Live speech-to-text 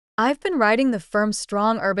I've been riding the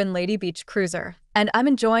Firmstrong Urban Lady Beach Cruiser, and I'm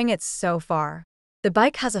enjoying it so far. The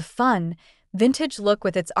bike has a fun, vintage look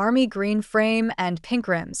with its army green frame and pink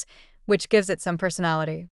rims, which gives it some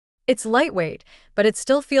personality. It's lightweight, but it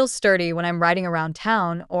still feels sturdy when I'm riding around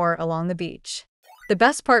town or along the beach. The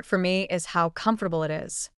best part for me is how comfortable it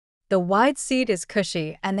is. The wide seat is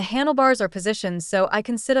cushy, and the handlebars are positioned so I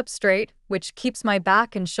can sit up straight, which keeps my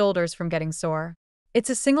back and shoulders from getting sore. It's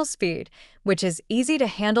a single speed, which is easy to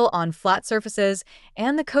handle on flat surfaces,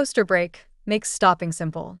 and the coaster brake makes stopping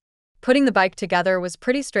simple. Putting the bike together was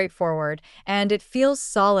pretty straightforward, and it feels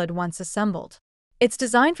solid once assembled. It's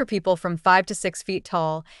designed for people from 5 to 6 feet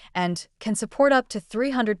tall and can support up to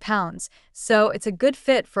 300 pounds, so it's a good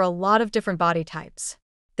fit for a lot of different body types.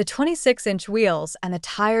 The 26-inch wheels and the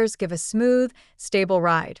tires give a smooth, stable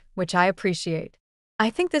ride, which I appreciate. I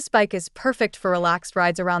think this bike is perfect for relaxed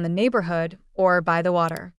rides around the neighborhood or by the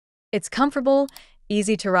water. It's comfortable,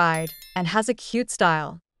 easy to ride, and has a cute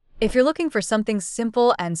style. If you're looking for something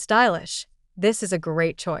simple and stylish, this is a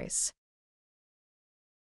great choice.